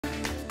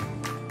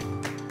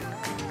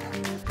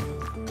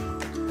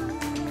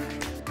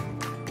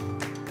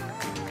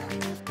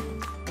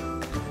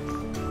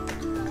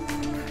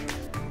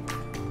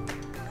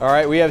All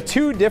right, we have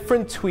two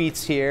different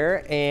tweets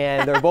here,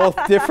 and they're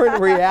both different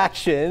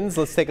reactions.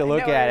 Let's take a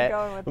look at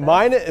it.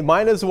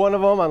 Mine is one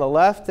of them on the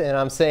left, and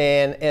I'm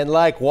saying, and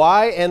like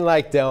why, and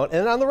like don't.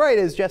 And on the right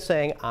is just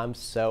saying, I'm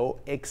so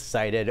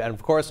excited. And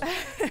of course,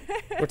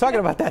 we're talking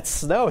about that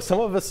snow. Some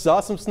of us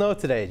saw some snow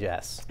today,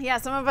 Jess. Yeah,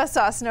 some of us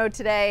saw snow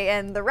today,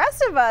 and the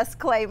rest of us,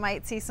 Clay,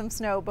 might see some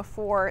snow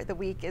before the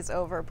week is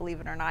over, believe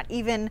it or not,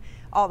 even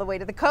all the way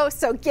to the coast.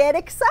 So get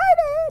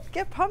excited,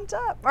 get pumped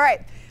up. All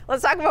right,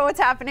 let's talk about what's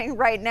happening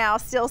right now.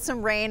 Still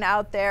some rain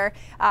out there.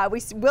 We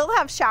will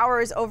have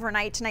showers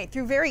overnight tonight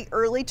through very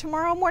early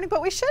tomorrow morning,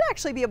 but we should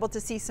actually be able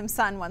to see some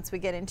sun once we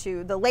get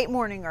into the late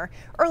morning or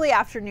early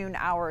afternoon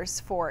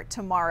hours for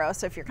tomorrow.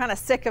 So if you're kind of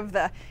sick of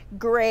the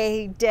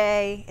gray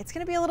day, it's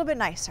going to be a little bit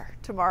nicer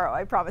tomorrow,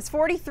 I promise.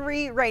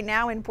 43 right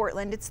now in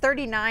Portland. It's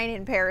 39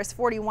 in Paris,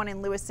 41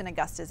 in Lewiston.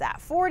 Augusta's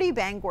at 40.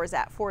 Bangor's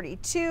at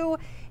 42.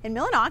 In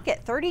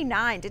Millinocket,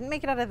 39. Didn't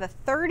make it out of the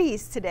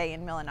 30s today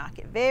in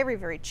Millinocket. Very,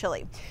 very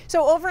chilly.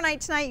 So overnight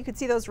tonight, you could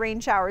see those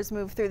rain showers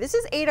move through. This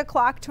is 8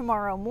 o'clock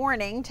tomorrow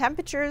morning.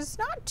 Temperatures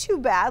not too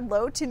bad,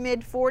 low to mid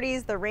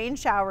 40s. The rain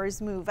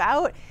showers move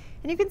out.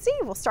 And you can see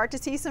we'll start to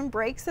see some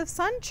breaks of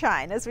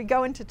sunshine as we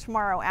go into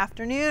tomorrow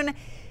afternoon.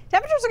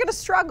 Temperatures are going to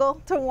struggle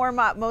to warm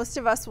up. Most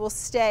of us will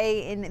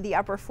stay in the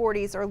upper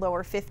 40s or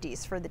lower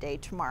 50s for the day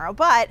tomorrow,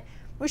 but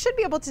we should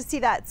be able to see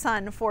that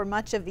sun for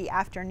much of the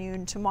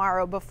afternoon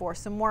tomorrow before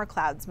some more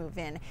clouds move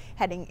in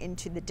heading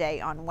into the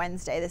day on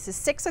Wednesday. This is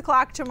 6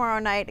 o'clock tomorrow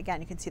night.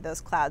 Again, you can see those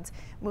clouds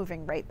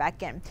moving right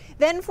back in.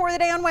 Then for the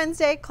day on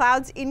Wednesday,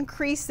 clouds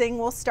increasing.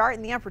 We'll start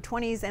in the upper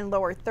 20s and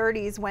lower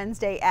 30s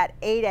Wednesday at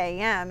 8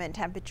 a.m. and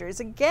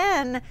temperatures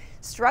again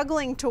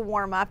struggling to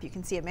warm up. You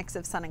can see a mix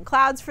of sun and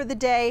clouds for the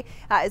day.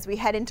 As we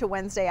head into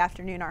Wednesday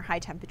afternoon, our high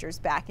temperatures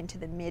back into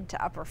the mid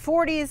to upper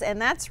 40s,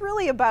 and that's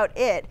really about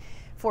it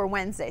for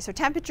Wednesday. So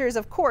temperatures,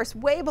 of course,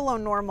 way below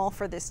normal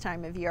for this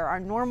time of year. Our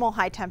normal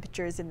high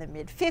temperatures in the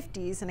mid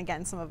 50s, and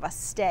again, some of us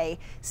stay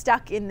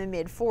stuck in the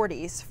mid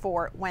 40s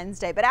for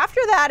Wednesday. But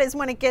after that is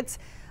when it gets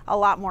a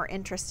lot more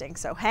interesting,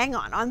 so hang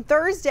on. On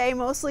Thursday,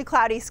 mostly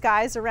cloudy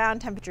skies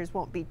around. Temperatures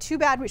won't be too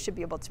bad. We should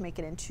be able to make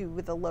it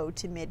into the low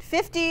to mid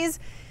 50s.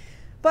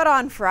 But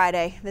on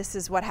Friday, this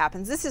is what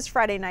happens. This is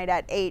Friday night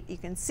at 8. You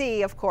can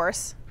see, of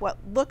course, what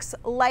looks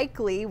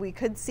likely. We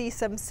could see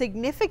some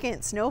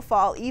significant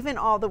snowfall, even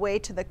all the way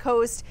to the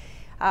coast.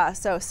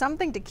 So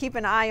something to keep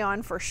an eye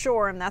on for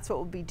sure, and that's what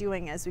we'll be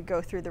doing as we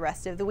go through the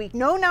rest of the week.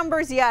 No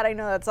numbers yet. I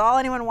know that's all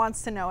anyone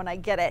wants to know, and I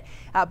get it,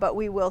 but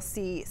we will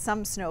see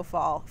some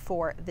snowfall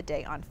for the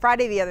day on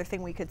Friday. The other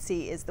thing we could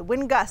see is the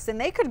wind gusts, and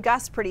they could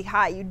gust pretty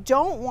high. You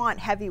don't want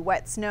heavy,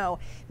 wet snow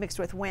mixed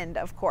with wind,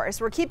 of course.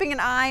 We're keeping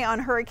an eye on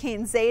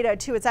Hurricane Zeta,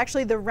 too. It's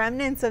actually the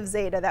remnants of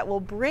Zeta that will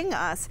bring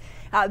us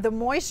the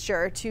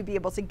moisture to be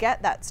able to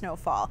get that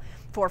snowfall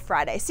for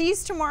Friday.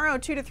 Seas tomorrow,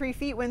 2 to 3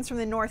 feet, winds from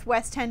the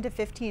northwest, 10 to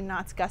 15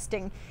 knots,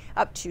 gusting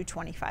up to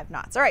 25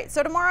 knots. All right,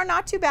 so tomorrow,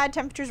 not too bad.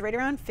 Temperatures right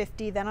around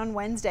 50. Then on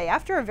Wednesday,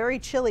 after a very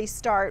chilly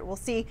start, we'll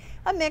see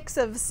a mix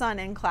of sun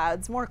and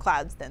clouds. More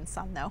clouds than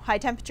sun, though. High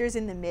temperatures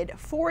in the mid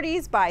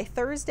 40s. By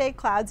Thursday,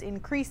 clouds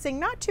increasing.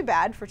 Not too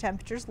bad for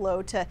temperatures,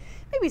 low to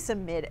maybe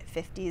some mid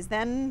 50s.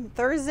 Then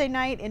Thursday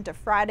night into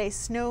Friday,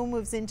 snow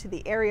moves into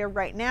the area.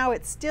 Right now,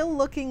 it's still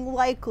looking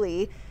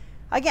likely.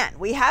 Again,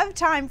 we have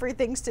time for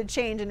things to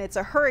change, and it's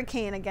a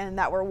hurricane again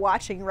that we're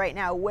watching right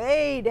now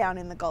way down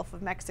in the Gulf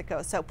of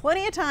Mexico. So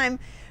plenty of time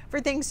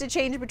for things to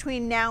change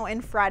between now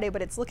and Friday,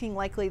 but it's looking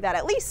likely that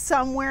at least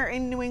somewhere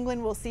in New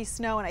England we'll see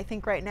snow, and I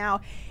think right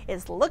now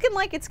it's looking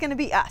like it's going to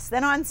be us.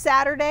 Then on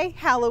Saturday,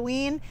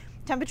 Halloween,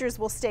 temperatures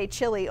will stay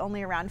chilly,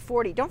 only around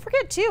 40. Don't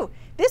forget too,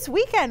 this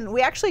weekend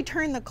we actually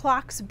turn the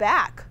clocks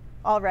back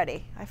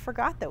already. I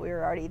forgot that we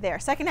were already there.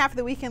 Second half of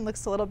the weekend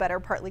looks a little better,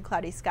 partly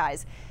cloudy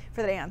skies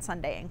for the day on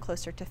Sunday and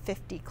closer to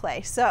 50,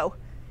 Clay. So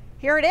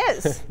here it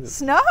is,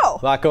 snow. A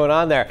lot going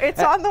on there.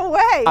 It's on the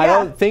way. I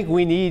don't think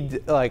we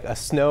need like a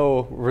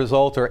snow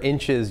result or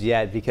inches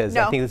yet, because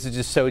I think this is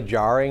just so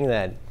jarring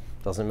that it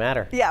doesn't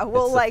matter. Yeah,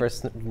 we'll it's the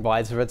first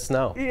widespread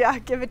snow. Yeah,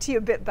 give it to you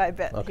bit by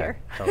bit here.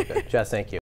 Sounds good. Jess, thank you.